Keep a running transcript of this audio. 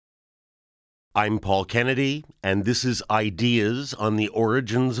I'm Paul Kennedy, and this is Ideas on the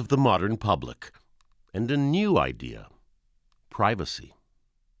Origins of the Modern Public. And a new idea: privacy.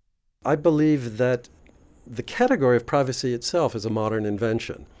 I believe that the category of privacy itself is a modern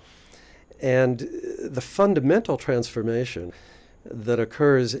invention. And the fundamental transformation that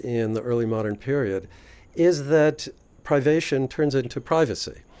occurs in the early modern period is that privation turns into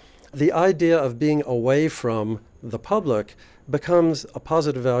privacy. The idea of being away from the public becomes a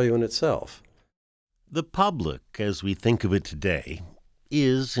positive value in itself. The public, as we think of it today,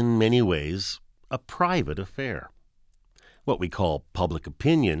 is, in many ways, a private affair. What we call public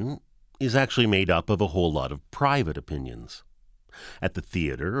opinion is actually made up of a whole lot of private opinions. At the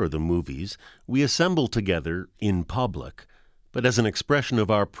theater or the movies, we assemble together in public, but as an expression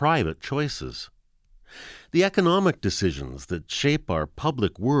of our private choices. The economic decisions that shape our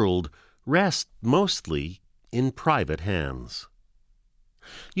public world rest mostly in private hands.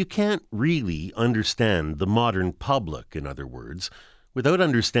 You can't really understand the modern public, in other words, without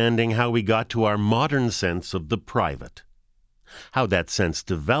understanding how we got to our modern sense of the private. How that sense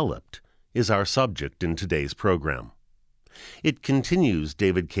developed is our subject in today's program. It continues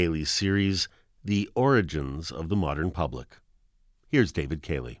David Cayley's series, The Origins of the Modern Public. Here's David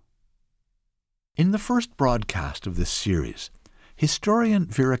Cayley. In the first broadcast of this series, historian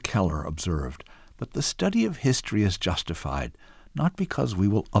Vera Keller observed that the study of history is justified not because we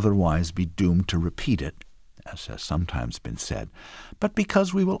will otherwise be doomed to repeat it, as has sometimes been said, but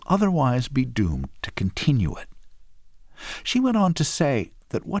because we will otherwise be doomed to continue it. She went on to say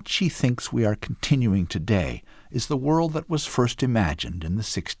that what she thinks we are continuing today is the world that was first imagined in the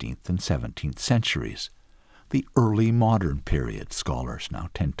 16th and 17th centuries, the early modern period, scholars now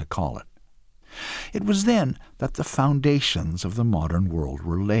tend to call it. It was then that the foundations of the modern world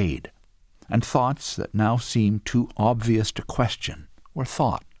were laid, and thoughts that now seem too obvious to question were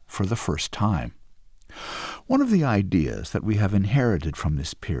thought for the first time. One of the ideas that we have inherited from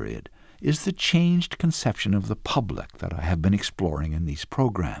this period is the changed conception of the public that I have been exploring in these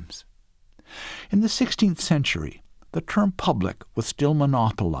programs. In the 16th century, the term public was still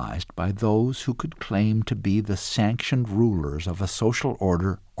monopolized by those who could claim to be the sanctioned rulers of a social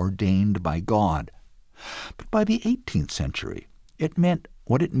order ordained by God. But by the 18th century, it meant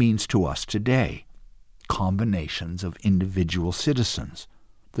what it means to us today: combinations of individual citizens,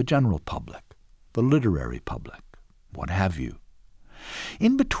 the general public, the literary public, what have you.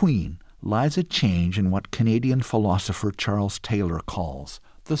 In between lies a change in what Canadian philosopher Charles Taylor calls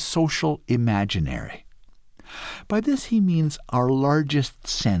the social imaginary. By this he means our largest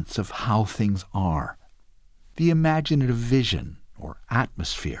sense of how things are, the imaginative vision or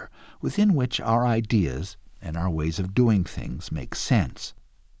atmosphere within which our ideas and our ways of doing things make sense.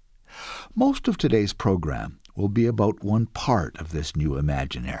 Most of today's program will be about one part of this new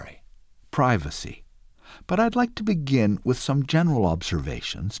imaginary, privacy. But I'd like to begin with some general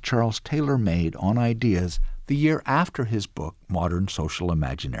observations Charles Taylor made on ideas the year after his book Modern Social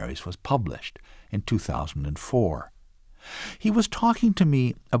Imaginaries was published in 2004. He was talking to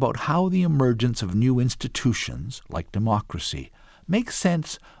me about how the emergence of new institutions, like democracy, makes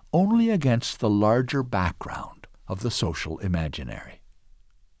sense only against the larger background of the social imaginary.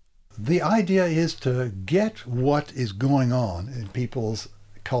 The idea is to get what is going on in people's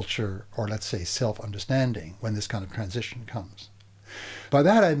culture, or let's say self-understanding, when this kind of transition comes. By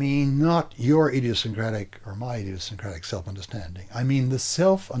that I mean not your idiosyncratic or my idiosyncratic self-understanding. I mean the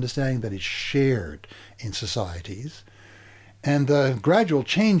self-understanding that is shared in societies, and the gradual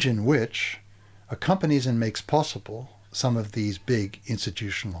change in which accompanies and makes possible some of these big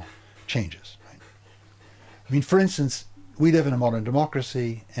institutional changes. Right? I mean, for instance, we live in a modern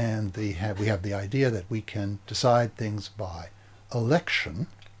democracy, and we have the idea that we can decide things by election.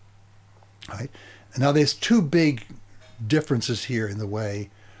 Right? And now there's two big differences here in the way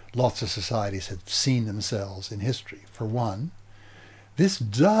lots of societies have seen themselves in history. For one, this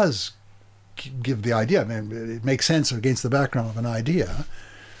does give the idea, I mean, it makes sense against the background of an idea,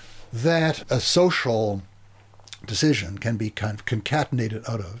 that a social decision can be kind of concatenated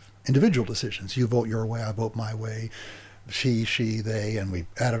out of individual decisions. You vote your way, I vote my way, she, they, and we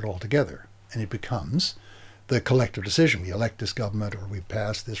add it all together. And it becomes the collective decision. We elect this government or we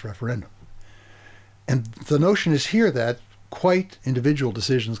pass this referendum. And the notion is here that quite individual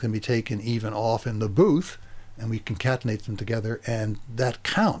decisions can be taken even off in the booth, and we concatenate them together, and that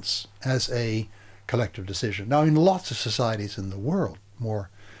counts as a collective decision. Now, in lots of societies in the world,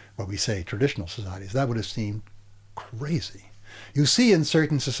 more what we say traditional societies, that would have seemed crazy. You see in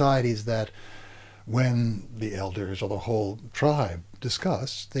certain societies that when the elders or the whole tribe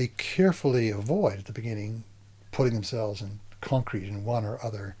discuss, they carefully avoid at the beginning putting themselves in concrete in one or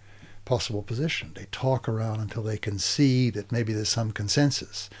other possible position. They talk around until they can see that maybe there's some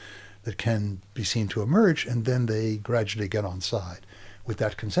consensus that can be seen to emerge, and then they gradually get on side with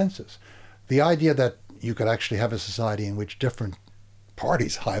that consensus. The idea that you could actually have a society in which different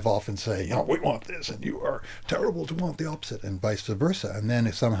parties hive off and say, we want this, and you are terrible to want the opposite, and vice versa, and then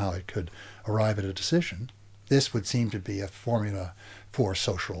if somehow it could arrive at a decision, this would seem to be a formula for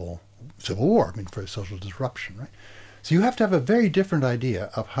social civil war, for social disruption, right? So you have to have a very different idea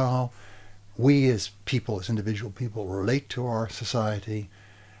of how we as people, as individual people, relate to our society,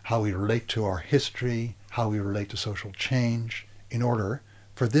 how we relate to our history, how we relate to social change, in order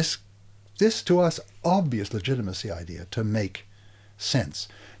for this to us obvious legitimacy idea to make sense.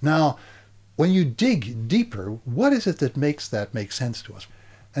 Now, when you dig deeper, what is it that makes that make sense to us?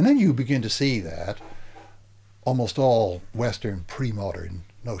 And then you begin to see that almost all Western pre-modern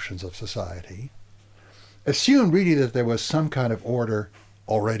notions of society assume really that there was some kind of order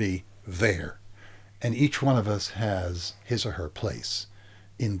already there, and each one of us has his or her place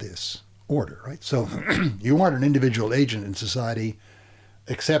in this order, right? So you aren't an individual agent in society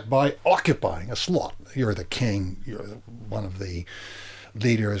except by occupying a slot. You're the king, you're one of the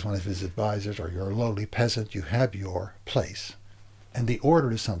leaders, one of his advisors, or you're a lowly peasant. You have your place. And the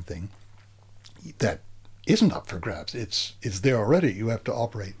order is something that isn't up for grabs. It's there already. You have to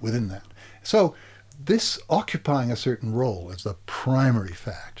operate within that. So this occupying a certain role as the primary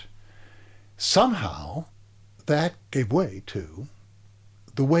fact, somehow that gave way to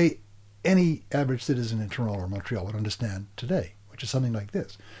the way any average citizen in Toronto or Montreal would understand today, which is something like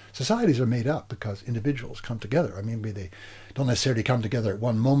this. Societies are made up because individuals come together. Maybe they don't necessarily come together at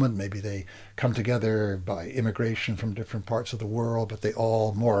one moment. Maybe they come together by immigration from different parts of the world, but they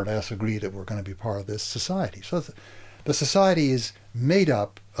all more or less agree that we're going to be part of this society. So the society is made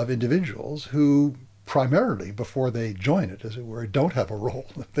up of individuals who primarily, before they join it, as it were, don't have a role.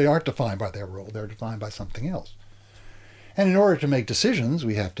 They aren't defined by their role. They're defined by something else. And in order to make decisions,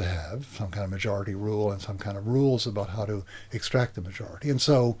 we have to have some kind of majority rule and some kind of rules about how to extract the majority. And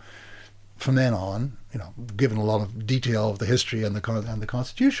so from then on, given a lot of detail of the history and the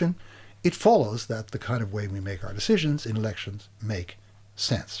Constitution, it follows that the kind of way we make our decisions in elections make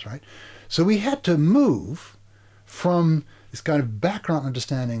sense, right? So we had to move from this kind of background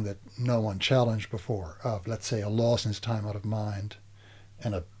understanding that no one challenged before of, let's say, a law since time out of mind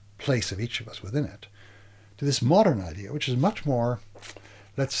and a place of each of us within it, to this modern idea, which is much more,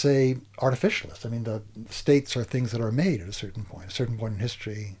 let's say, artificialist. The states are things that are made at a certain point. At a certain point in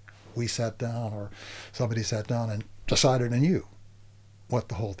history, we sat down or somebody sat down and decided anew what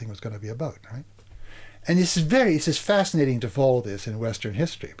the whole thing was going to be about, right? And it's just fascinating to follow this in Western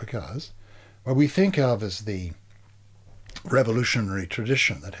history, because what we think of as the revolutionary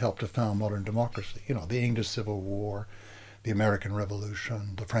tradition that helped to found modern democracy, the English Civil War, the American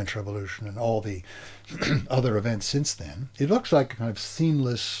Revolution, the French Revolution, and all the other events since then, it looks like a kind of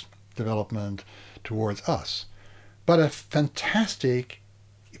seamless development towards us. But a fantastic,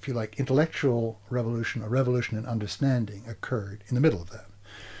 if you like, intellectual revolution, a revolution in understanding occurred in the middle of that.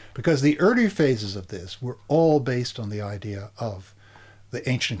 Because the early phases of this were all based on the idea of the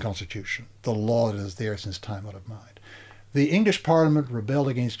ancient constitution, the law that is there since time out of mind. The English Parliament rebelled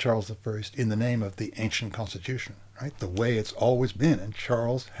against Charles I in the name of the ancient constitution, right? The way it's always been, and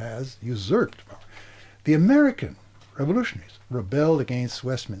Charles has usurped power. The American revolutionaries rebelled against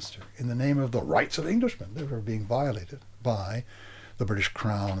Westminster in the name of the rights of Englishmen that were being violated by the British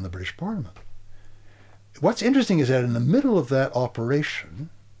Crown and the British Parliament. What's interesting is that in the middle of that operation,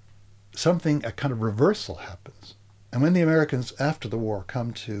 a kind of reversal happens. And when the Americans, after the war,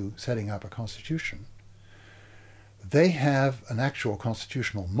 come to setting up a constitution, they have an actual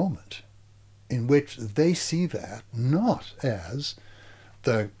constitutional moment in which they see that not as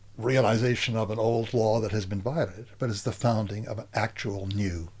the realization of an old law that has been violated, but as the founding of an actual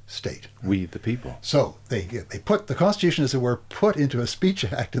new state. We the people. So they put the Constitution, as it were, put into a speech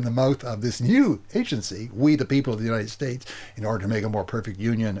act in the mouth of this new agency, we the people of the United States, in order to make a more perfect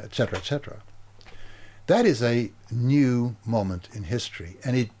union, etc., etc. That is a new moment in history,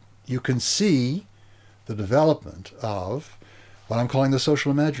 and you can see the development of what I'm calling the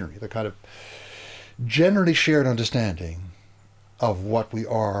social imaginary, the kind of generally shared understanding of what we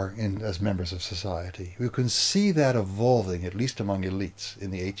are as members of society. You can see that evolving, at least among elites in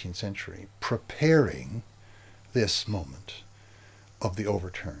the 18th century, preparing this moment of the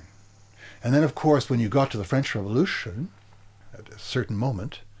overturn. And then, of course, when you got to the French Revolution, at a certain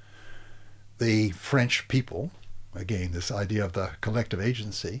moment, the French people, again, this idea of the collective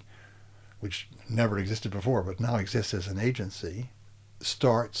agency, which never existed before but now exists as an agency,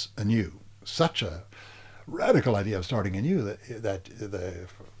 starts anew. Such a radical idea of starting anew, that the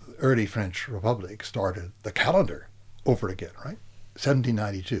early French Republic started the calendar over again, right?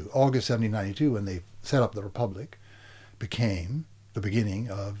 1792, August 1792, when they set up the Republic, became the beginning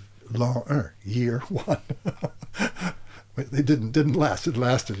of l'an 1, year 1. It didn't last. It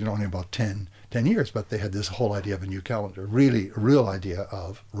lasted only about 10 years, but they had this whole idea of a new calendar, really a real idea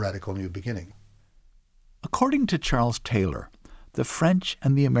of radical new beginning. According to Charles Taylor, the French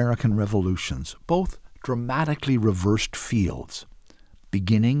and the American revolutions both dramatically reversed fields,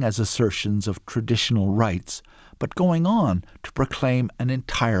 beginning as assertions of traditional rights, but going on to proclaim an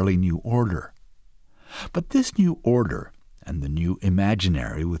entirely new order. But this new order, and the new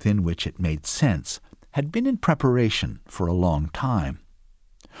imaginary within which it made sense, had been in preparation for a long time.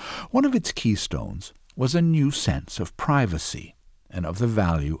 One of its keystones was a new sense of privacy and of the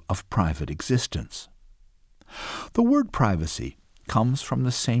value of private existence. The word privacy comes from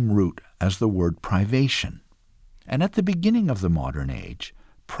the same root as the word privation, and at the beginning of the modern age,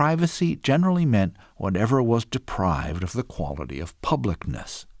 privacy generally meant whatever was deprived of the quality of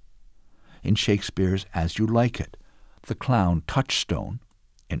publicness. In Shakespeare's As You Like It, the clown Touchstone,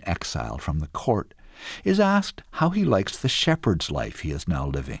 in exile from the court, is asked how he likes the shepherd's life he is now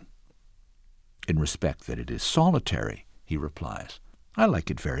living. In respect that it is solitary, he replies, I like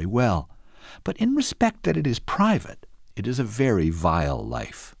it very well, but in respect that it is private, it is a very vile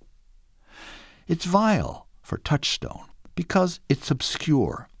life. It's vile for Touchstone because it's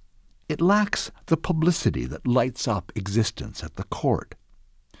obscure. It lacks the publicity that lights up existence at the court.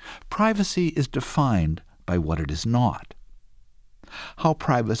 Privacy is defined by what it is not. How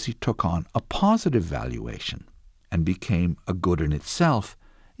privacy took on a positive valuation and became a good in itself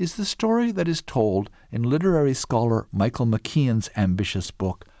is the story that is told in literary scholar Michael McKeon's ambitious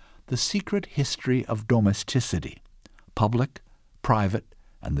book, The Secret History of Domesticity, Public, Private,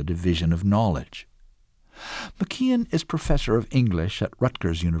 and the Division of Knowledge. McKeon is professor of English at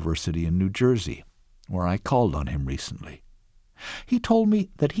Rutgers University in New Jersey, where I called on him recently. He told me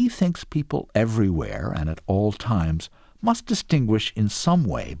that he thinks people everywhere and at all times must distinguish in some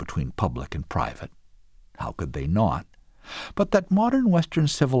way between public and private. How could they not? But that modern Western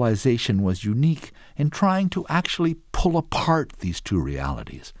civilization was unique in trying to actually pull apart these two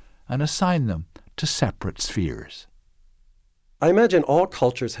realities and assign them to separate spheres. I imagine all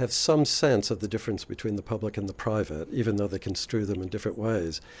cultures have some sense of the difference between the public and the private, even though they construe them in different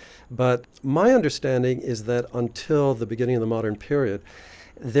ways. But my understanding is that until the beginning of the modern period,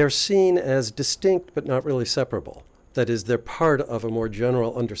 they're seen as distinct but not really separable. That is, they're part of a more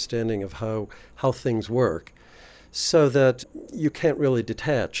general understanding of how things work, so that you can't really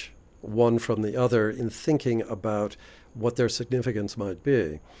detach one from the other in thinking about what their significance might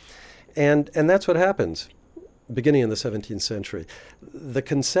be. And that's what happens beginning in the 17th century. The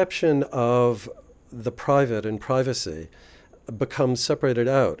conception of the private and privacy becomes separated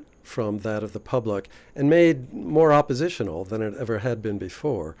out from that of the public and made more oppositional than it ever had been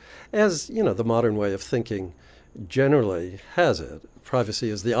before. As, the modern way of thinking generally has it. Privacy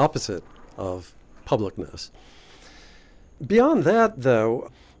is the opposite of publicness. Beyond that, though,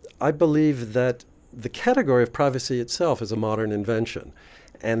 I believe that the category of privacy itself is a modern invention,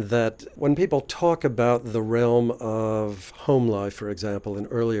 and that when people talk about the realm of home life, for example, in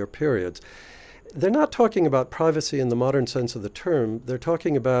earlier periods, they're not talking about privacy in the modern sense of the term. They're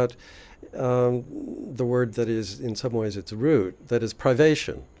talking about the word that is, in some ways, its root, that is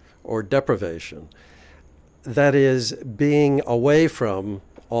privation or deprivation. That is being away from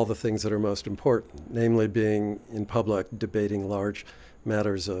all the things that are most important, namely being in public, debating large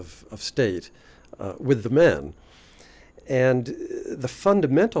matters of state with the men. And the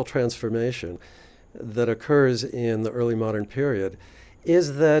fundamental transformation that occurs in the early modern period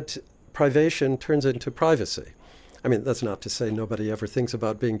is that privation turns into privacy. I mean, that's not to say nobody ever thinks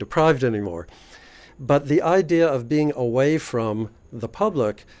about being deprived anymore, but the idea of being away from the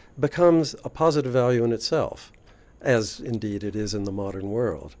public becomes a positive value in itself, as indeed it is in the modern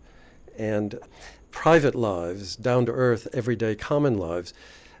world. And private lives, down-to-earth, everyday common lives,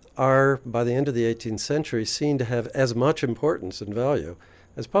 are, by the end of the 18th century, seen to have as much importance and value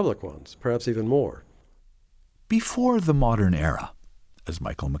as public ones, perhaps even more. Before the modern era, as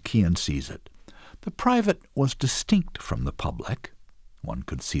Michael McKeon sees it, the private was distinct from the public. One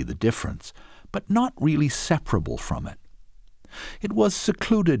could see the difference, but not really separable from it. It was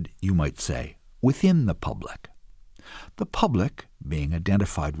secluded, you might say, within the public. The public, being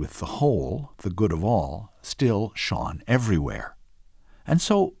identified with the whole, the good of all, still shone everywhere. And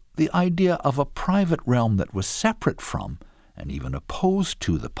so the idea of a private realm that was separate from, and even opposed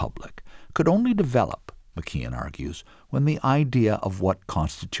to, the public could only develop McKeon argues, when the idea of what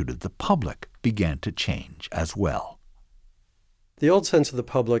constituted the public began to change as well. The old sense of the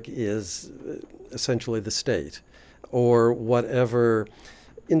public is essentially the state, or whatever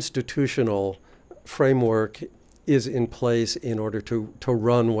institutional framework is in place in order to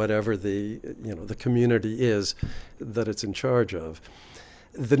run whatever the community is that it's in charge of.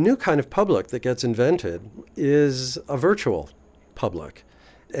 The new kind of public that gets invented is a virtual public.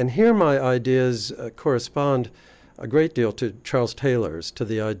 And here my ideas correspond a great deal to Charles Taylor's, to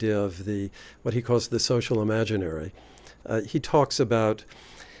the idea of what he calls the social imaginary. He talks about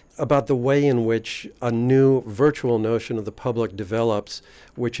the way in which a new virtual notion of the public develops,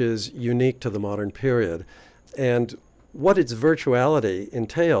 which is unique to the modern period. And what its virtuality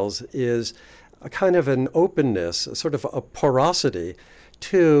entails is a kind of an openness, a sort of a porosity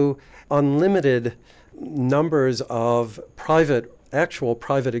to unlimited numbers of actual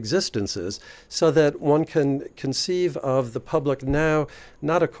private existences, so that one can conceive of the public now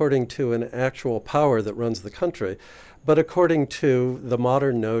not according to an actual power that runs the country, but according to the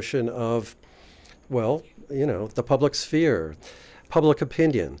modern notion of, the public sphere, public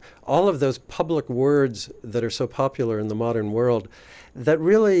opinion, all of those public words that are so popular in the modern world that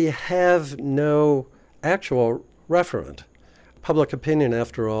really have no actual referent. Public opinion,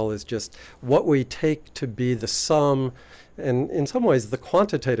 after all, is just what we take to be the sum, and in some ways the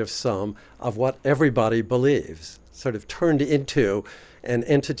quantitative sum, of what everybody believes, sort of turned into an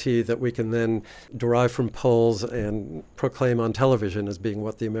entity that we can then derive from polls and proclaim on television as being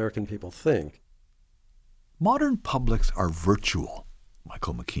what the American people think. Modern publics are virtual,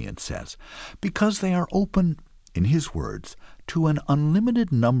 Michael McKeon says, because they are open, in his words, to an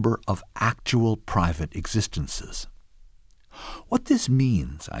unlimited number of actual private existences. What this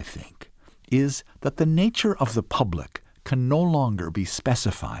means, I think, is that the nature of the public can no longer be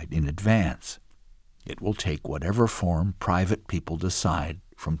specified in advance. It will take whatever form private people decide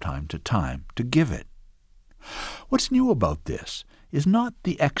from time to give it. What's new about this is not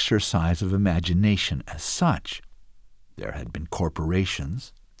the exercise of imagination as such. There had been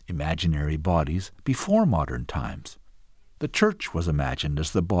corporations, imaginary bodies, before modern times. The church was imagined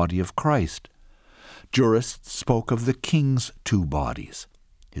as the body of Christ. Jurists spoke of the king's two bodies,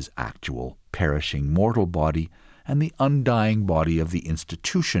 his actual perishing mortal body and the undying body of the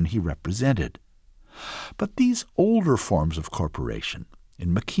institution he represented. But these older forms of corporation,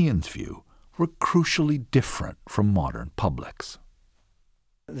 in McKeon's view, were crucially different from modern publics.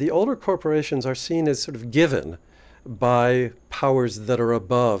 The older corporations are seen as sort of given by powers that are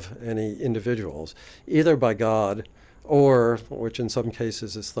above any individuals, either by God or, which in some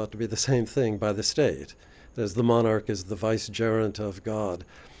cases is thought to be the same thing, by the state, as the monarch is the vicegerent of God.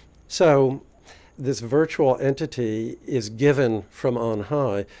 So this virtual entity is given from on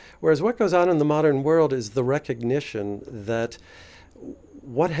high, whereas what goes on in the modern world is the recognition that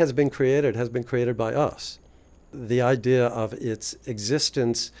what has been created by us. The idea of its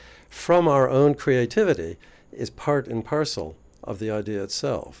existence from our own creativity is part and parcel of the idea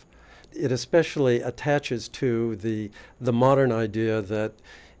itself. It especially attaches to the modern idea that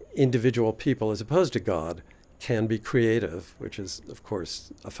individual people, as opposed to God, can be creative, which is, of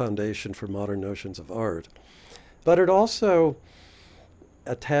course, a foundation for modern notions of art. But it also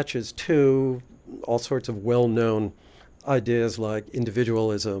attaches to all sorts of well-known ideas like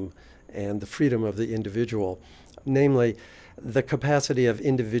individualism and the freedom of the individual, namely the capacity of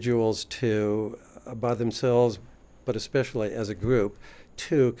individuals to, by themselves, but especially as a group,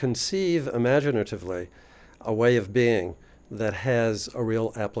 to conceive imaginatively a way of being that has a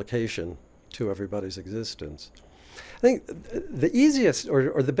real application to everybody's existence. I think the easiest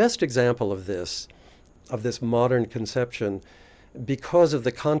or the best example of this modern conception, because of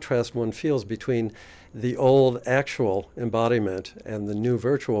the contrast one feels between the old actual embodiment and the new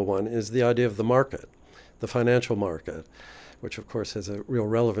virtual one, is the idea of the market, the financial market, which of course has a real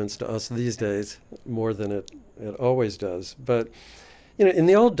relevance to us these days more than it always does. But in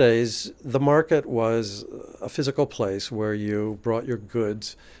the old days, the market was a physical place where you brought your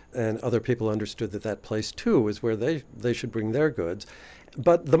goods, and other people understood that place too was where they should bring their goods.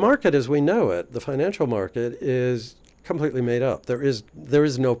 But the market as we know it, the financial market, is completely made up. There is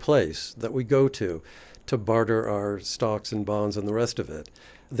no place that we go to barter our stocks and bonds and the rest of it.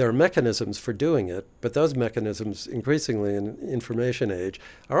 There are mechanisms for doing it, but those mechanisms, increasingly in the information age,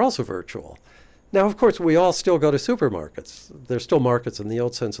 are also virtual. Now, of course, we all still go to supermarkets. There's still markets in the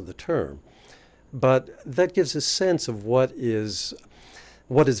old sense of the term. But that gives a sense of what is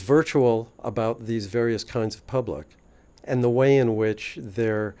virtual about these various kinds of public and the way in which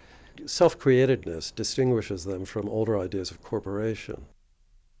their self-createdness distinguishes them from older ideas of corporation.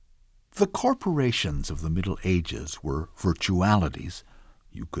 The corporations of the Middle Ages were virtualities.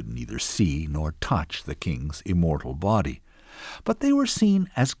 You could neither see nor touch the king's immortal body, but they were seen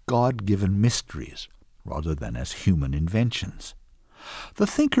as God-given mysteries rather than as human inventions. The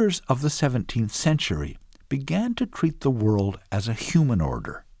thinkers of the 17th century began to treat the world as a human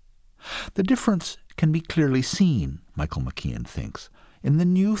order. The difference can be clearly seen, Michael McKeon thinks, in the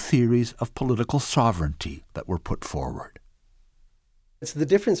new theories of political sovereignty that were put forward. It's the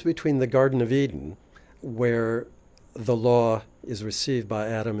difference between the Garden of Eden, where the law is received by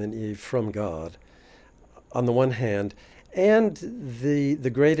Adam and Eve from God, on the one hand, and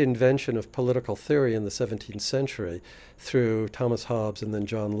the great invention of political theory in the 17th century through Thomas Hobbes and then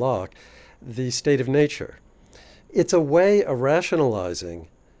John Locke, the state of nature. It's a way of rationalizing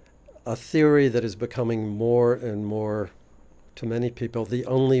a theory that is becoming more and more, to many people, the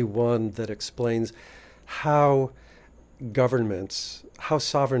only one that explains how governments, how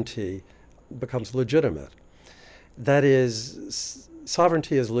sovereignty becomes legitimate. That is,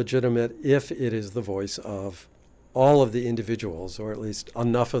 sovereignty is legitimate if it is the voice of all of the individuals, or at least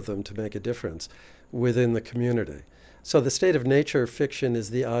enough of them to make a difference within the community. So the state of nature fiction is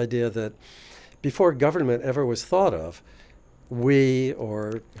the idea that before government ever was thought of, we,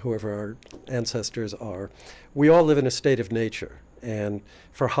 or whoever our ancestors are, we all live in a state of nature. And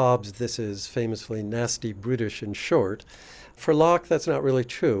for Hobbes, this is famously nasty, brutish, and short. For Locke, that's not really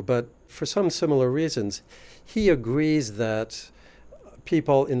true, but for some similar reasons, he agrees that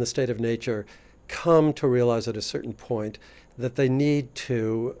people in the state of nature come to realize at a certain point that they need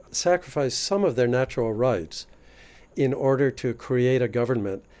to sacrifice some of their natural rights in order to create a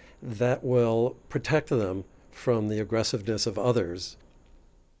government that will protect them from the aggressiveness of others.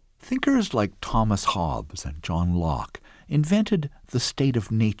 Thinkers like Thomas Hobbes and John Locke invented the state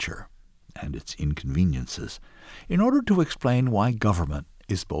of nature and its inconveniences in order to explain why government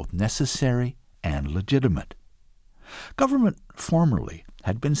is both necessary and legitimate. Government formerly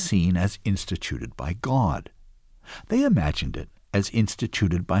had been seen as instituted by God. They imagined it as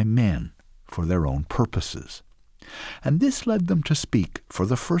instituted by men for their own purposes. And this led them to speak for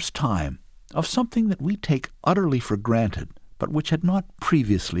the first time of something that we take utterly for granted, but which had not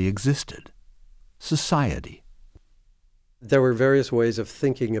previously existed: society. There were various ways of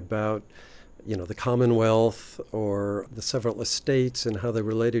thinking about, the Commonwealth or the several estates and how they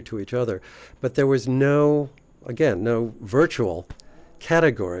related to each other. But there was no virtual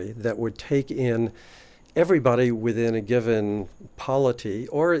category that would take in everybody within a given polity,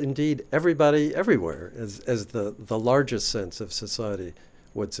 or indeed everybody everywhere, as the largest sense of society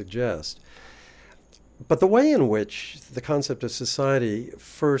would suggest. But the way in which the concept of society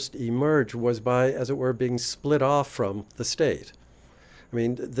first emerged was by, as it were, being split off from the state. I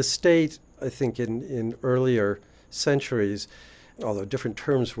mean, the state, I think, in earlier centuries, although different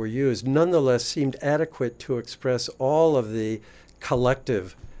terms were used, nonetheless seemed adequate to express all of the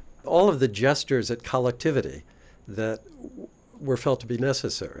collective, all of the gestures at collectivity that were felt to be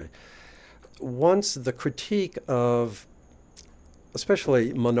necessary. Once the critique of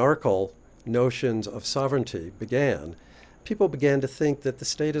especially monarchical notions of sovereignty began, people began to think that the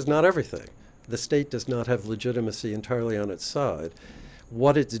state is not everything. The state does not have legitimacy entirely on its side.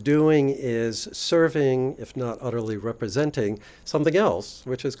 What it's doing is serving, if not utterly representing, something else,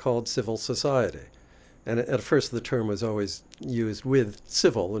 which is called civil society. And at first the term was always used with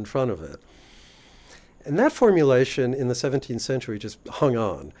civil in front of it. And that formulation in the 17th century just hung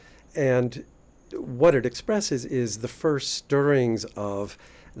on. And what it expresses is the first stirrings of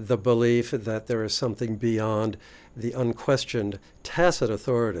the belief that there is something beyond the unquestioned tacit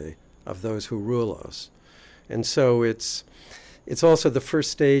authority of those who rule us. And so it's also the first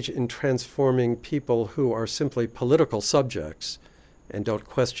stage in transforming people who are simply political subjects and don't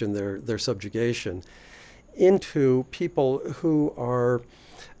question their subjugation into people who are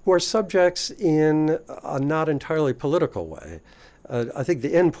subjects in a not entirely political way. I think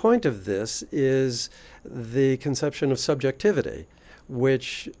the end point of this is the conception of subjectivity,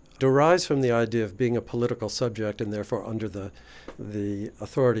 which derives from the idea of being a political subject and therefore under the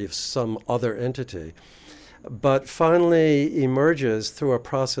authority of some other entity, but finally emerges through a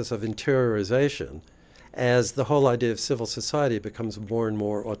process of interiorization as the whole idea of civil society becomes more and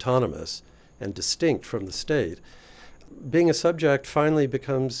more autonomous and distinct from the state. Being a subject finally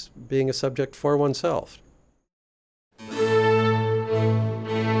becomes being a subject for oneself.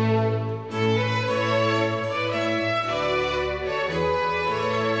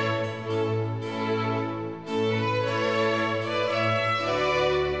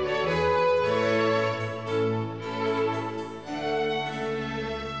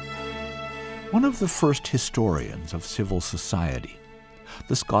 One of the first historians of civil society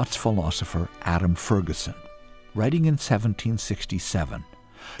The Scots philosopher Adam Ferguson, writing in 1767,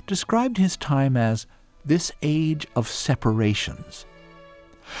 described his time as this age of separations.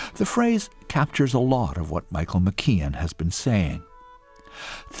 The phrase captures a lot of what Michael McKeon has been saying.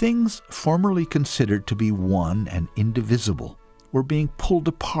 Things formerly considered to be one and indivisible were being pulled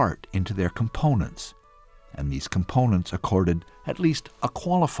apart into their components, and these components accorded at least a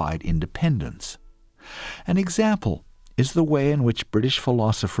qualified independence. An example is the way in which British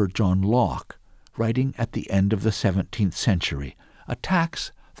philosopher John Locke, writing at the end of the 17th century,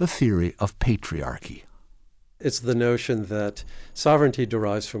 attacks the theory of patriarchy. It's the notion that sovereignty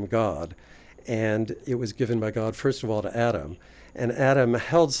derives from God, and it was given by God, first of all, to Adam. And Adam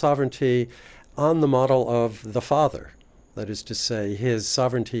held sovereignty on the model of the father. That is to say, his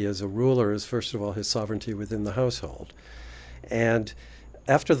sovereignty as a ruler is, first of all, his sovereignty within the household. And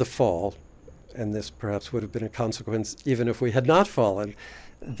after the fall, and this perhaps would have been a consequence even if we had not fallen,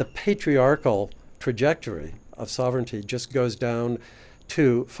 the patriarchal trajectory of sovereignty just goes down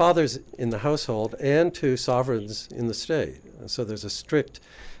to fathers in the household and to sovereigns in the state. And so there's a strict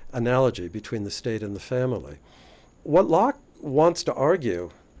analogy between the state and the family. What Locke wants to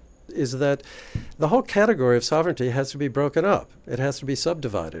argue is that the whole category of sovereignty has to be broken up. It has to be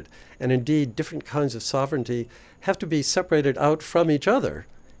subdivided. And indeed, different kinds of sovereignty have to be separated out from each other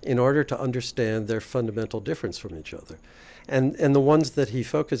in order to understand their fundamental difference from each other. And the ones that he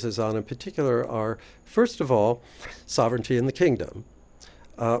focuses on in particular are, first of all, sovereignty in the kingdom,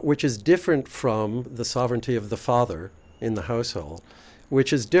 which is different from the sovereignty of the father in the household,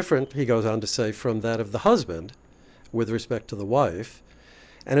 which is different, he goes on to say, from that of the husband with respect to the wife.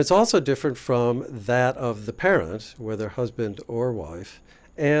 And it's also different from that of the parent, whether husband or wife,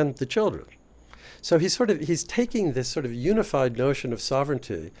 and the children. So he's taking this sort of unified notion of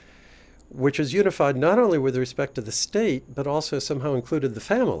sovereignty, which is unified not only with respect to the state, but also somehow included the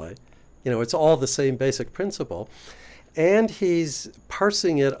family. It's all the same basic principle. And he's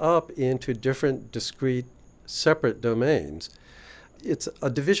parsing it up into different, discrete, separate domains. It's a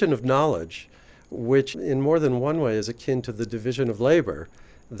division of knowledge, which in more than one way is akin to the division of labor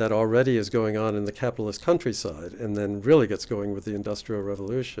that already is going on in the capitalist countryside and then really gets going with the Industrial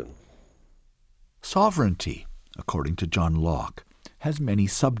Revolution. Sovereignty, according to John Locke, has many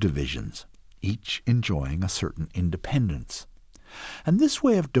subdivisions, each enjoying a certain independence. And this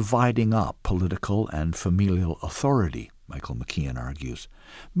way of dividing up political and familial authority, Michael McKeon argues,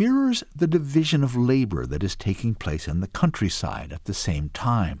 mirrors the division of labor that is taking place in the countryside at the same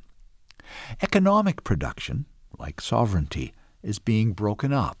time. Economic production, like sovereignty, is being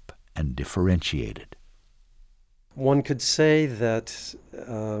broken up and differentiated. One could say that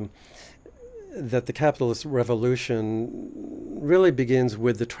the capitalist revolution really begins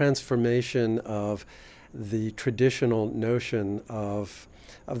with the transformation of the traditional notion of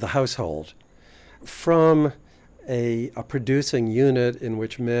the household from a producing unit in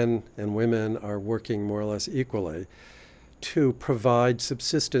which men and women are working more or less equally to provide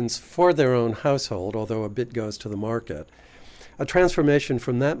subsistence for their own household, although a bit goes to the market. A transformation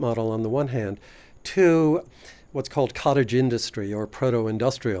from that model on the one hand to what's called cottage industry or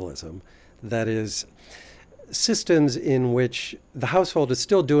proto-industrialism, that is, systems in which the household is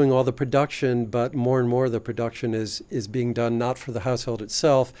still doing all the production, but more and more the production is being done not for the household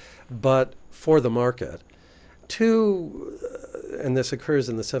itself, but for the market. And this occurs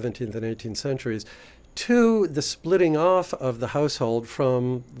in the 17th and 18th centuries, to the splitting off of the household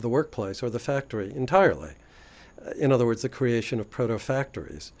from the workplace or the factory entirely. In other words, the creation of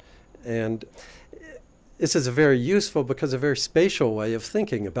proto-factories. And this is a very useful because a very spatial way of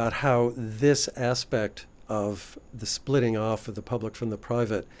thinking about how this aspect of the splitting off of the public from the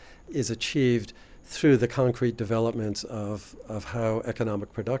private is achieved through the concrete developments of how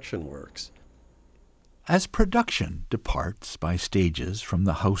economic production works. As production departs by stages from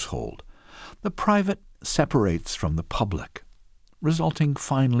the household, the private separates from the public, resulting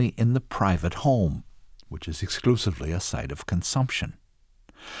finally in the private home, which is exclusively a site of consumption.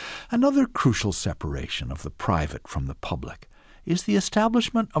 Another crucial separation of the private from the public is the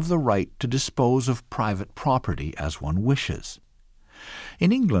establishment of the right to dispose of private property as one wishes.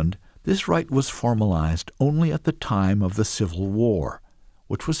 In England, this right was formalized only at the time of the Civil War,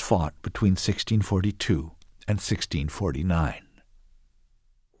 which was fought between 1642 and 1649.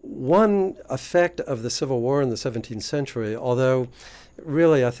 One effect of the Civil War in the 17th century, although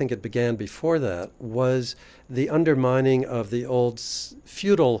really I think it began before that, was the undermining of the old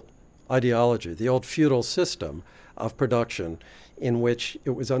feudal ideology, the old feudal system of production, in which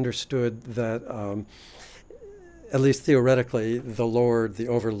it was understood that, at least theoretically, the lord, the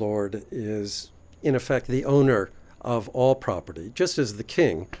overlord, is in effect the owner of all property, just as the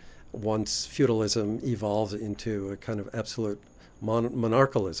king, once feudalism evolves into a kind of absolute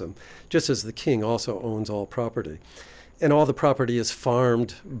monarchalism, just as the king also owns all property. And all the property is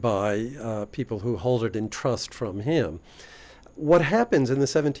farmed by people who hold it in trust from him. What happens in the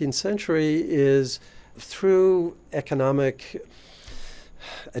 17th century is through economic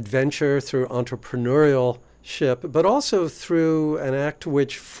adventure, through entrepreneurship, but also through an act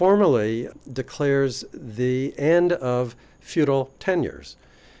which formally declares the end of feudal tenures.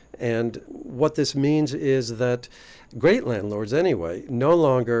 And what this means is that great landlords, anyway, no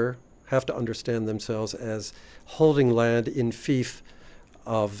longer have to understand themselves as holding land in fief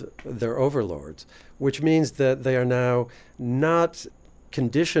of their overlords, which means that they are now not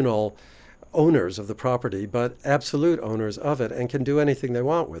conditional owners of the property, but absolute owners of it and can do anything they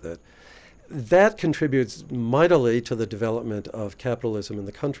want with it. That contributes mightily to the development of capitalism in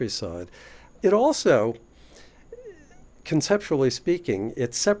the countryside. It also, conceptually speaking,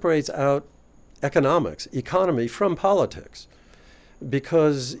 it separates out economics, economy, from politics,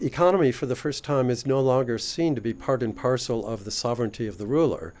 because economy for the first time is no longer seen to be part and parcel of the sovereignty of the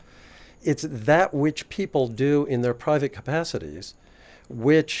ruler. It's that which people do in their private capacities,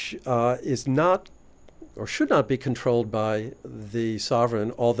 which is not or should not be controlled by the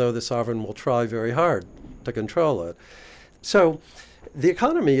sovereign, although the sovereign will try very hard to control it. So the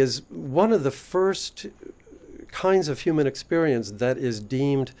economy is one of the first kinds of human experience that is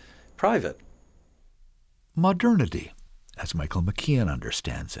deemed private. Modernity, as Michael McKeon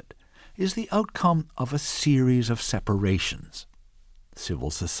understands it, is the outcome of a series of separations.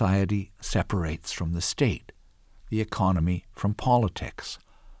 Civil society separates from the state, the economy from politics,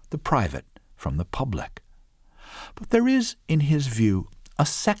 the private from the public. But there is, in his view, a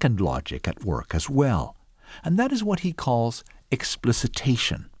second logic at work as well, and that is what he calls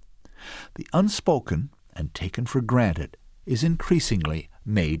explicitation. The unspoken and taken for granted is increasingly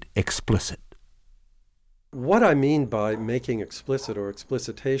made explicit. What I mean by making explicit or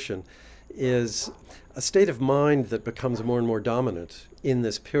explicitation is a state of mind that becomes more and more dominant in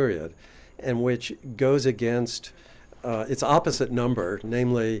this period and which goes against its opposite number,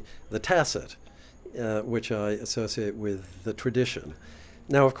 namely the tacit, which I associate with the tradition.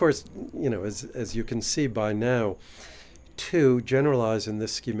 Now, of course, as you can see by now, to generalize in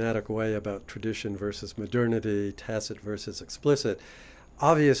this schematic way about tradition versus modernity, tacit versus explicit,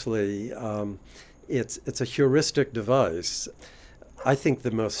 obviously it's a heuristic device. I think the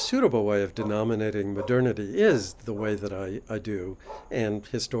most suitable way of denominating modernity is the way that I do, and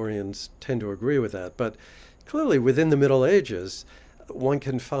historians tend to agree with that. But clearly within the Middle Ages, one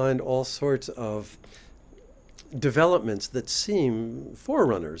can find all sorts of developments that seem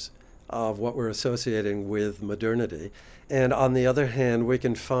forerunners of what we're associating with modernity. And on the other hand, we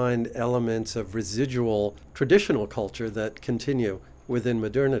can find elements of residual traditional culture that continue within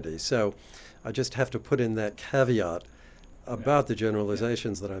modernity. So I just have to put in that caveat about the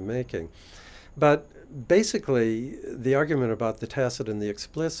generalizations that I'm making. But basically, the argument about the tacit and the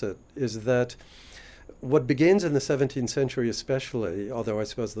explicit is that what begins in the 17th century especially, although I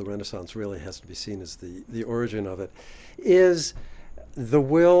suppose the Renaissance really has to be seen as the origin of it, is the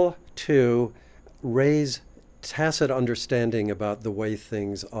will to raise tacit understanding about the way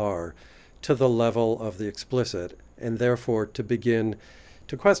things are to the level of the explicit, and therefore to begin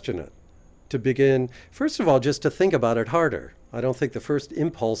to question it. To begin, first of all, just to think about it harder. I don't think the first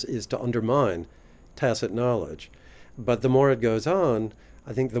impulse is to undermine tacit knowledge. But the more it goes on,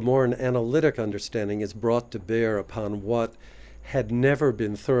 I think the more an analytic understanding is brought to bear upon what had never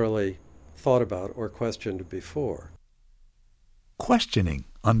been thoroughly thought about or questioned before. Questioning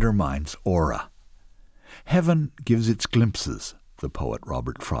undermines aura. Heaven gives its glimpses, the poet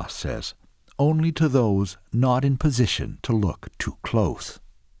Robert Frost says, only to those not in position to look too close.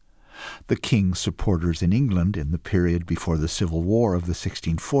 The king's supporters in England in the period before the Civil War of the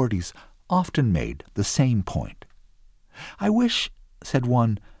 1640s often made the same point. I wish, said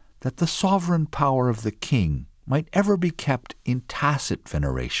one, that the sovereign power of the king might ever be kept in tacit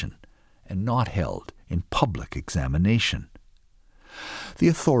veneration and not held in public examination. The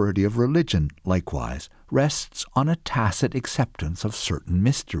authority of religion, likewise, rests on a tacit acceptance of certain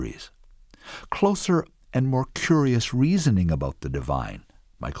mysteries. Closer and more curious reasoning about the divine,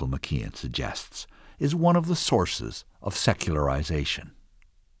 Michael McKeon suggests, is one of the sources of secularization.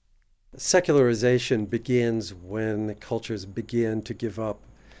 Secularization begins when cultures begin to give up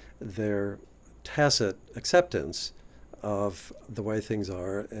their tacit acceptance of the way things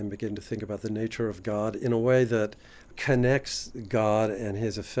are and begin to think about the nature of God in a way that connects God and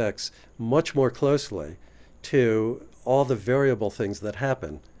his effects much more closely to all the variable things that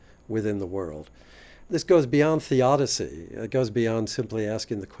happen within the world. This goes beyond theodicy. It goes beyond simply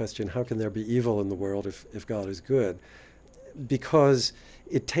asking the question, how can there be evil in the world if God is good? Because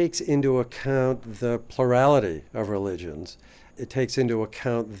it takes into account the plurality of religions. It takes into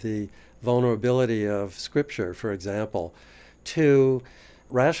account the vulnerability of Scripture, for example, to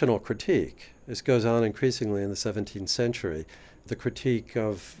rational critique. This goes on increasingly in the 17th century. The critique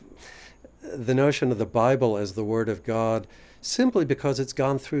of the notion of the Bible as the Word of God, simply because it's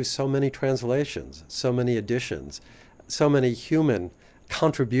gone through so many translations, so many editions, so many human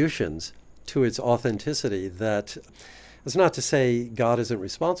contributions to its authenticity, that it's not to say God isn't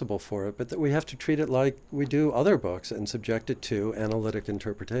responsible for it, but that we have to treat it like we do other books and subject it to analytic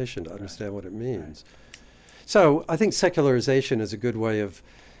interpretation to understand what it means. So I think secularization is a good way of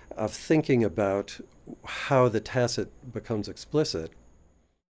thinking about how the tacit becomes explicit.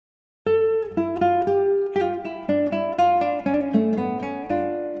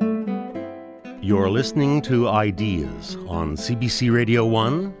 You're listening to Ideas on CBC Radio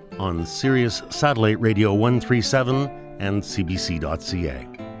 1, on Sirius Satellite Radio 137, and cbc.ca.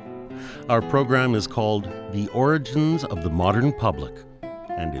 Our program is called The Origins of the Modern Public,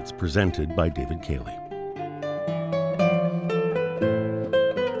 and it's presented by David Cayley.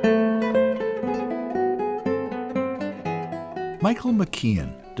 Michael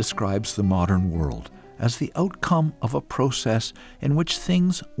McKeon describes the modern world as the outcome of a process in which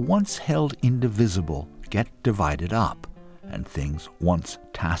things once held indivisible get divided up, and things once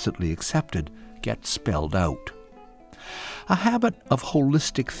tacitly accepted get spelled out. A habit of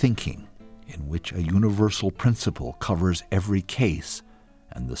holistic thinking, in which a universal principle covers every case,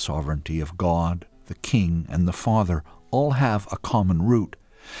 and the sovereignty of God, the King, and the Father all have a common root,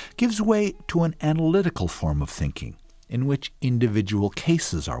 gives way to an analytical form of thinking, in which individual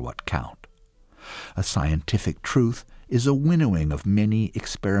cases are what count. A scientific truth is a winnowing of many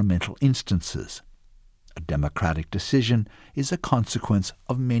experimental instances. A democratic decision is a consequence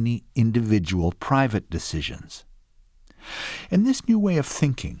of many individual private decisions. In this new way of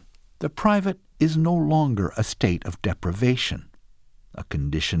thinking, the private is no longer a state of deprivation, a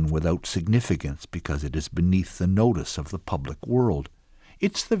condition without significance because it is beneath the notice of the public world.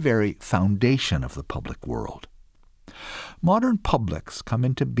 It's the very foundation of the public world. Modern publics come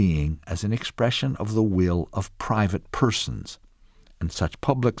into being as an expression of the will of private persons, and such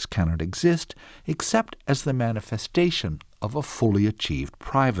publics cannot exist except as the manifestation of a fully achieved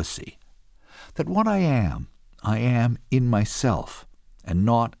privacy. That what I am in myself, and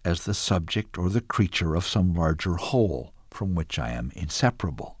not as the subject or the creature of some larger whole from which I am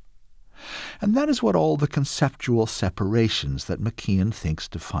inseparable. And that is what all the conceptual separations that McKeon thinks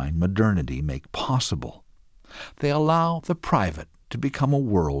define modernity make possible. They allow the private to become a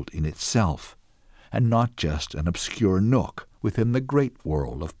world in itself, and not just an obscure nook within the great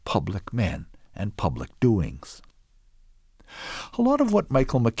world of public men and public doings. A lot of what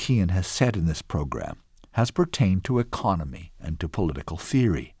Michael McKeon has said in this program has pertained to economy and to political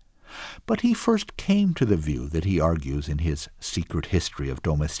theory, but he first came to the view that he argues in his Secret History of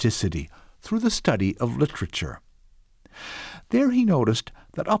Domesticity through the study of literature. There he noticed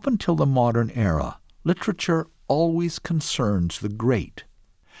that up until the modern era, literature always concerns the great.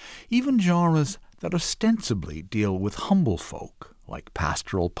 Even genres that ostensibly deal with humble folk, like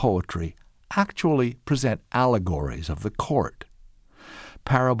pastoral poetry, actually present allegories of the court.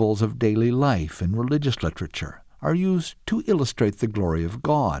 Parables of daily life in religious literature are used to illustrate the glory of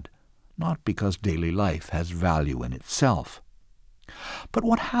God, not because daily life has value in itself. But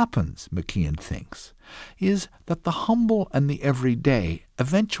what happens, McKeon thinks, is that the humble and the everyday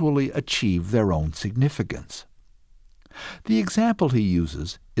eventually achieve their own significance. The example he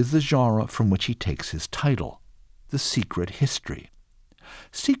uses is the genre from which he takes his title, the secret history.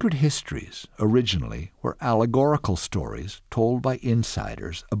 Secret histories, originally, were allegorical stories told by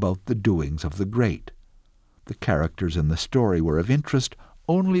insiders about the doings of the great. The characters in the story were of interest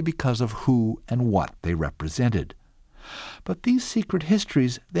only because of who and what they represented. But these secret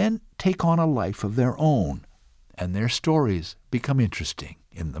histories then take on a life of their own, and their stories become interesting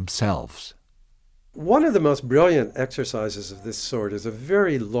in themselves. One of the most brilliant exercises of this sort is a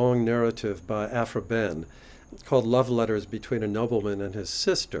very long narrative by Aphra Behn called Love Letters Between a Nobleman and His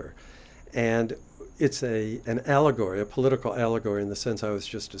Sister. And it's an allegory, a political allegory in the sense I was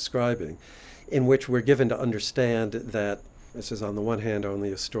just describing, in which we're given to understand that this is on the one hand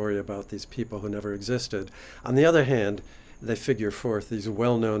only a story about these people who never existed. On the other hand, they figure forth these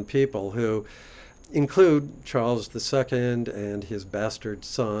well-known people who include Charles II and his bastard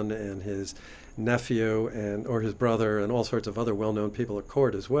son and his nephew or his brother and all sorts of other well-known people at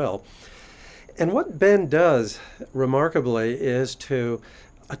court as well. And what Behn does remarkably is to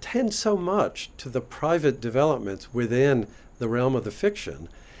attend so much to the private developments within the realm of the fiction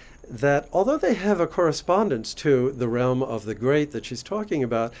that although they have a correspondence to the realm of the great that she's talking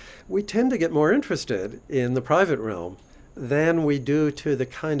about, we tend to get more interested in the private realm than we do to the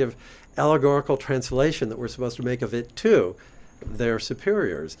kind of allegorical translation that we're supposed to make of it to their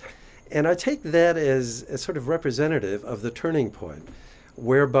superiors. And I take that as sort of representative of the turning point,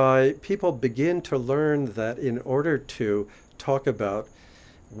 whereby people begin to learn that in order to talk about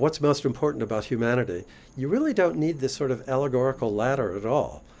what's most important about humanity, you really don't need this sort of allegorical ladder at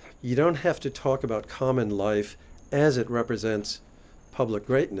all. You don't have to talk about common life as it represents public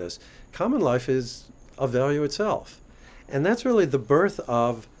greatness. Common life is a value itself. And that's really the birth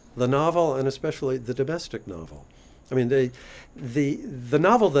of the novel, and especially the domestic novel. I mean, the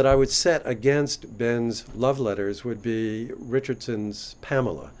novel that I would set against Ben's love letters would be Richardson's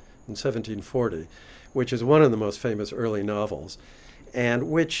Pamela in 1740, which is one of the most famous early novels, and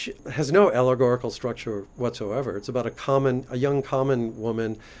which has no allegorical structure whatsoever. It's about a young common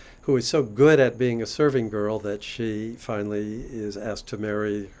woman who is so good at being a serving girl that she finally is asked to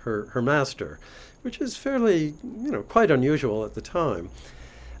marry her master, which is fairly, quite unusual at the time.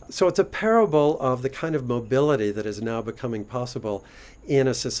 So it's a parable of the kind of mobility that is now becoming possible in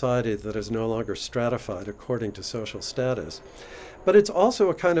a society that is no longer stratified according to social status. But it's also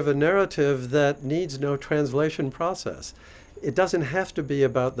a kind of a narrative that needs no translation process. It doesn't have to be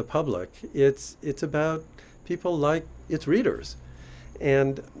about the public. It's about people like its readers.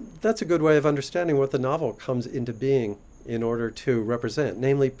 And that's a good way of understanding what the novel comes into being in order to represent,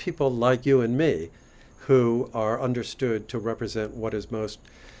 namely people like you and me, who are understood to represent what is most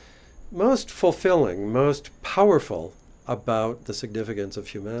fulfilling, most powerful about the significance of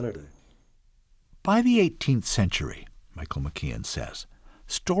humanity. By the 18th century, Michael McKeon says,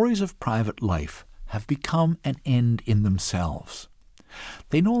 stories of private life have become an end in themselves.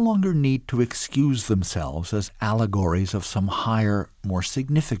 They no longer need to excuse themselves as allegories of some higher, more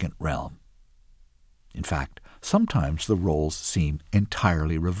significant realm. In fact, sometimes the roles seem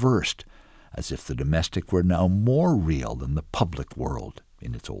entirely reversed, as if the domestic were now more real than the public world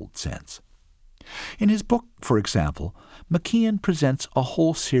in its old sense. In his book, for example, McKeon presents a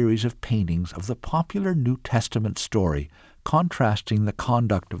whole series of paintings of the popular New Testament story contrasting the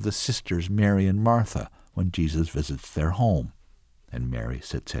conduct of the sisters Mary and Martha when Jesus visits their home, and Mary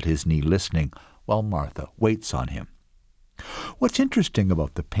sits at his knee listening while Martha waits on him. What's interesting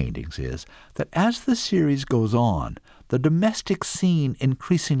about the paintings is that as the series goes on, the domestic scene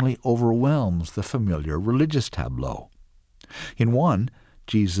increasingly overwhelms the familiar religious tableau. In one,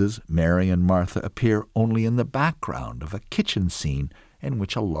 Jesus, Mary, and Martha appear only in the background of a kitchen scene in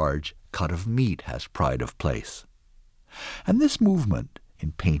which a large cut of meat has pride of place. And this movement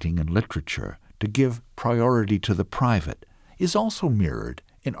in painting and literature to give priority to the private is also mirrored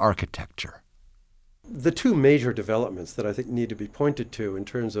in architecture. The two major developments that I think need to be pointed to in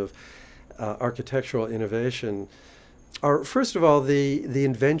terms of architectural innovation are, first of all, the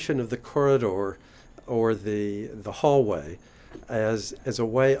invention of the corridor or the hallway as a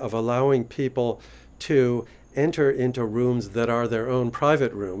way of allowing people to enter into rooms that are their own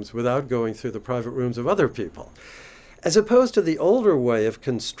private rooms without going through the private rooms of other people. As opposed to the older way of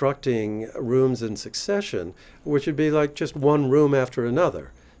constructing rooms in succession, which would be like just one room after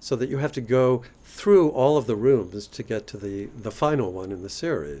another, so that you have to go through all of the rooms to get to the final one in the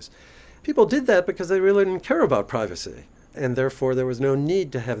series. People did that because they really didn't care about privacy, and therefore there was no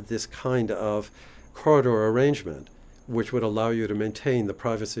need to have this kind of corridor arrangement, which would allow you to maintain the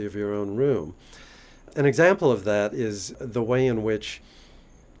privacy of your own room. An example of that is the way in which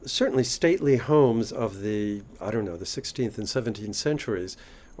certainly stately homes of the 16th and 17th centuries,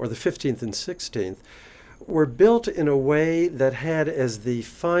 or the 15th and 16th, were built in a way that had as the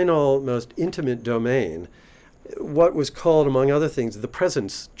final, most intimate domain what was called, among other things, the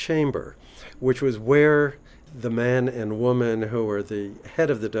presence chamber, which was where the man and woman who were the head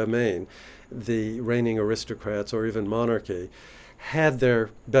of the domain, the reigning aristocrats or even monarchy, had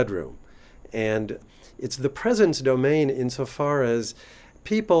their bedroom. And it's the presence domain insofar as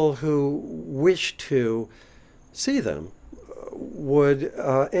people who wish to see them would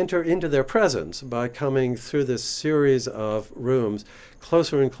enter into their presence by coming through this series of rooms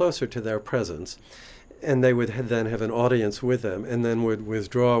closer and closer to their presence. And they would then have an audience with them and then would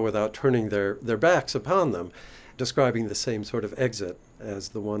withdraw without turning their backs upon them, describing the same sort of exit as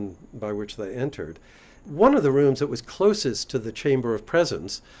the one by which they entered. One of the rooms that was closest to the chamber of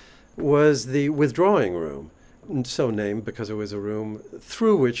presence was the withdrawing room, so named because it was a room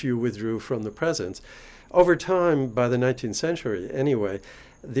through which you withdrew from the presence. Over time, by the 19th century anyway,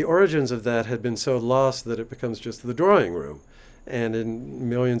 the origins of that had been so lost that it becomes just the drawing room. and in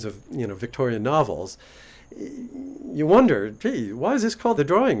millions of Victorian novels, you wonder, gee, why is this called the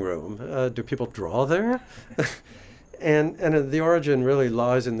drawing room? Do people draw there? and the origin really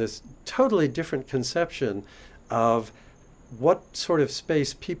lies in this totally different conception of what sort of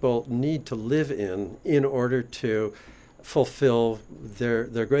space people need to live in order to fulfill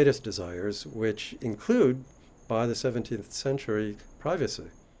their greatest desires, which include, by the 17th century, privacy.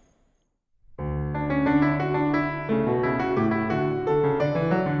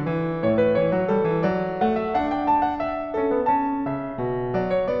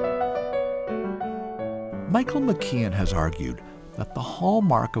 Michael McKeon has argued that the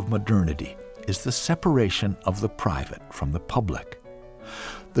hallmark of modernity is the separation of the private from the public.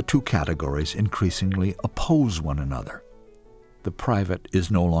 The two categories increasingly oppose one another. The private is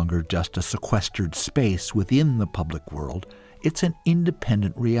no longer just a sequestered space within the public world. It's an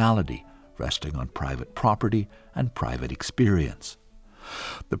independent reality resting on private property and private experience.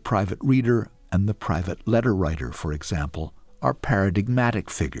 The private reader and the private letter writer, for example, are paradigmatic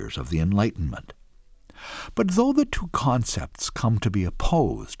figures of the Enlightenment. But though the two concepts come to be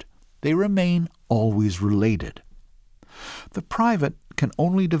opposed, they remain always related. The private can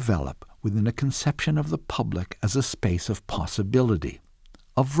only develop within a conception of the public as a space of possibility,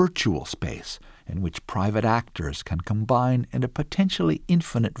 a virtual space in which private actors can combine in a potentially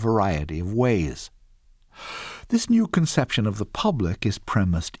infinite variety of ways. This new conception of the public is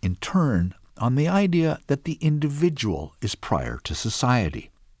premised in turn on the idea that the individual is prior to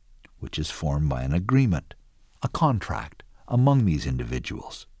society, which is formed by an agreement, a contract, among these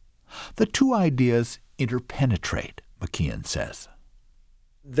individuals. The two ideas interpenetrate, McKeon says.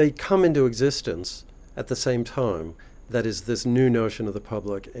 They come into existence at the same time. That is, this new notion of the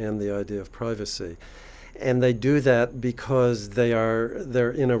public and the idea of privacy. And they do that because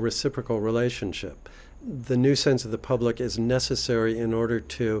they're in a reciprocal relationship. The new sense of the public is necessary in order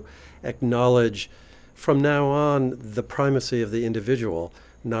to acknowledge from now on the primacy of the individual,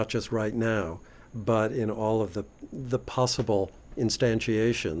 not just right now, but in all of the possible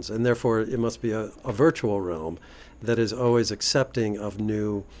instantiations. And therefore, it must be a virtual realm that is always accepting of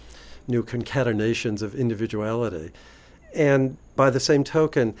new concatenations of individuality. And by the same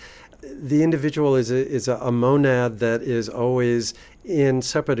token, the individual is a monad that is always in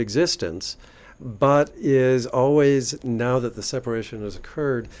separate existence, but is always, now that the separation has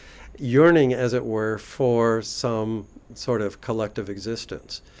occurred, yearning, as it were, for some sort of collective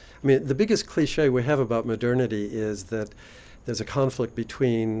existence. I mean, the biggest cliche we have about modernity is that there's a conflict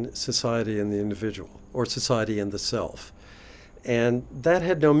between society and the individual, or society and the self. And that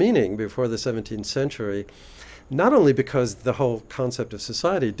had no meaning before the 17th century, not only because the whole concept of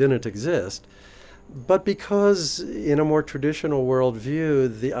society didn't exist, but because in a more traditional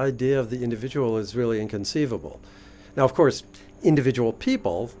worldview, the idea of the individual is really inconceivable. Now, of course, individual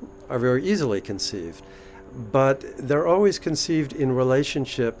people are very easily conceived, but they're always conceived in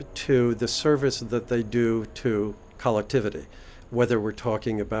relationship to the service that they do to collectivity, whether we're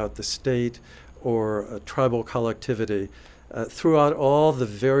talking about the state or a tribal collectivity. Throughout all the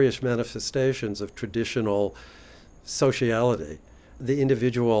various manifestations of traditional sociality, the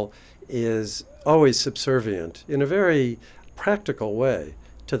individual is always subservient in a very practical way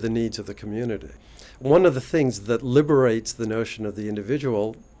to the needs of the community. One of the things that liberates the notion of the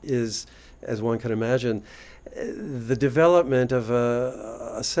individual is, as one can imagine, the development of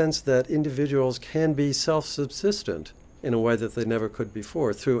a sense that individuals can be self-subsistent in a way that they never could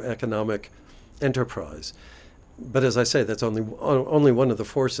before through economic enterprise. But as I say, that's only one of the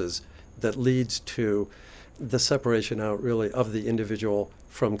forces that leads to the separation out, really, of the individual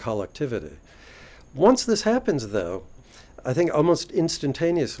from collectivity. Once this happens, though, I think almost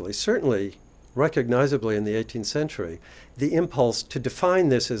instantaneously, certainly recognizably in the 18th century, the impulse to define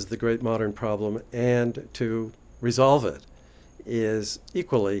this as the great modern problem and to resolve it is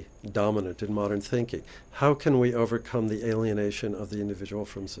equally dominant in modern thinking. How can we overcome the alienation of the individual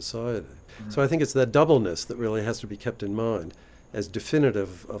from society? So I think it's that doubleness that really has to be kept in mind as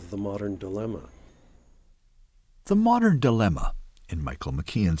definitive of the modern dilemma. The modern dilemma, in Michael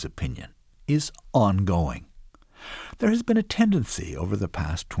McKeon's opinion, is ongoing. There has been a tendency over the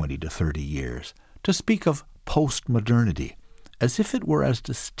past 20 to 30 years to speak of postmodernity as if it were as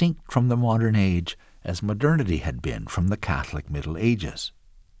distinct from the modern age as modernity had been from the Catholic Middle Ages.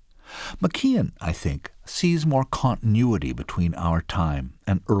 McKeon, I think, sees more continuity between our time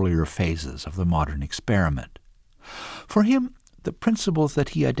and earlier phases of the modern experiment. For him, the principles that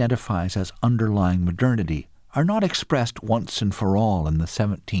he identifies as underlying modernity are not expressed once and for all in the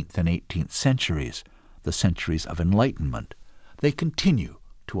 17th and 18th centuries, the centuries of Enlightenment. They continue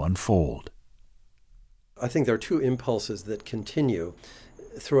to unfold. I think there are two impulses that continue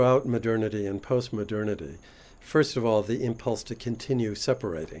throughout modernity and postmodernity. First of all, the impulse to continue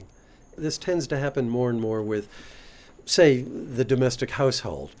separating. This tends to happen more and more with, say, the domestic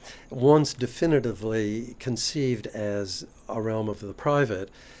household. Once definitively conceived as a realm of the private,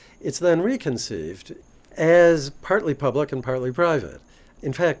 it's then reconceived as partly public and partly private.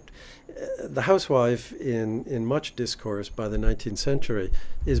 In fact, the housewife in much discourse by the 19th century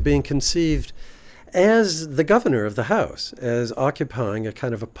is being conceived as the governor of the house, as occupying a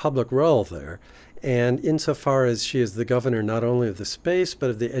kind of a public role there. And insofar as she is the governor not only of the space, but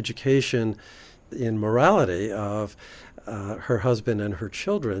of the education in morality of her husband and her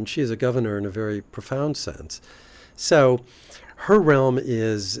children, she is a governor in a very profound sense. So her realm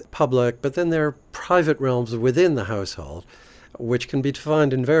is public, but then there are private realms within the household, which can be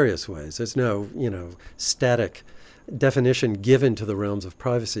defined in various ways. There's no, static definition given to the realms of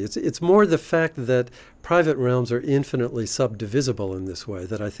privacy. It's more the fact that private realms are infinitely subdivisible in this way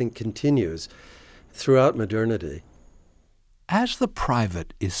that I think continues throughout modernity. As the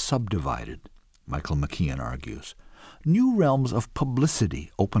private is subdivided, Michael McKeon argues, new realms of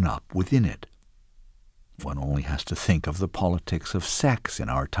publicity open up within it. One only has to think of the politics of sex in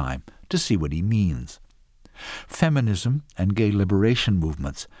our time to see what he means. Feminism and gay liberation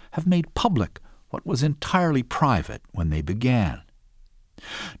movements have made public what was entirely private when they began.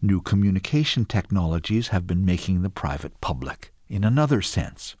 New communication technologies have been making the private public in another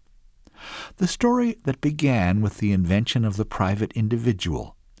sense. The story that began with the invention of the private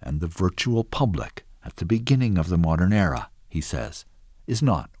individual and the virtual public at the beginning of the modern era, he says, is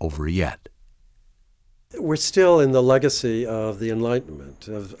not over yet. We're still in the legacy of the Enlightenment,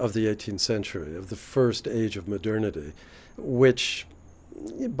 of the 18th century, of the first age of modernity, which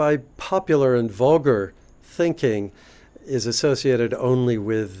by popular and vulgar thinking is associated only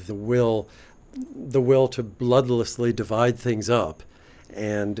with the will to bloodlessly divide things up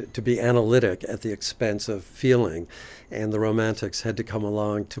and to be analytic at the expense of feeling. And the Romantics had to come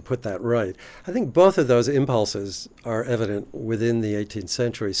along to put that right. I think both of those impulses are evident within the 18th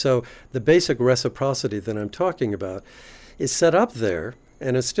century. So the basic reciprocity that I'm talking about is set up there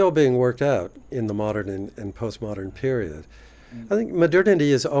and is still being worked out in the modern and postmodern period. I think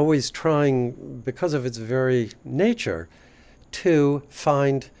modernity is always trying, because of its very nature, to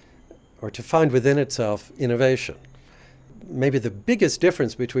find within itself innovation. Maybe the biggest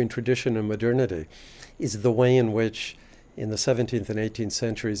difference between tradition and modernity is the way in which, in the 17th and 18th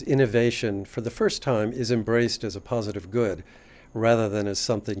centuries, innovation, for the first time, is embraced as a positive good, rather than as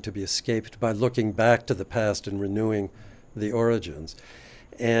something to be escaped by looking back to the past and renewing the origins.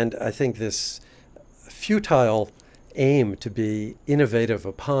 And I think this futile aim to be innovative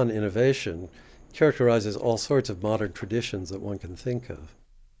upon innovation characterizes all sorts of modern traditions that one can think of.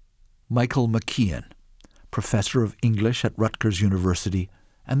 Michael McKeon, professor of English at Rutgers University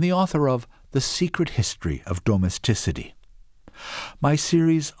and the author of The Secret History of Domesticity. My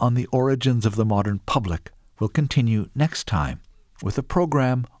series on the origins of the modern public will continue next time with a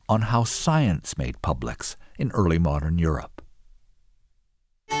program on how science made publics in early modern Europe.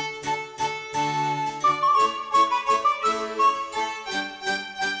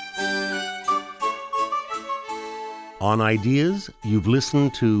 On Ideas, you've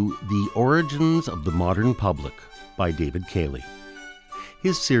listened to The Origins of the Modern Public by David Cayley.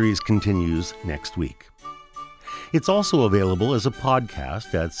 His series continues next week. It's also available as a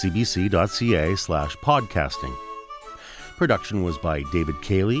podcast at cbc.ca/podcasting. Production was by David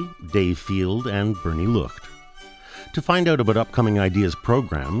Cayley, Dave Field, and Bernie Lucht. To find out about upcoming Ideas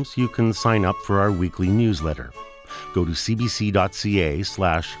programs, you can sign up for our weekly newsletter. Go to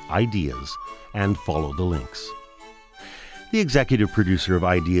cbc.ca/ideas and follow the links. The executive producer of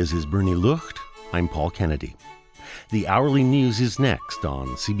Ideas is Bernie Lucht. I'm Paul Kennedy. The Hourly News is next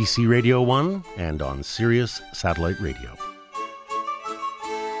on CBC Radio 1 and on Sirius Satellite Radio.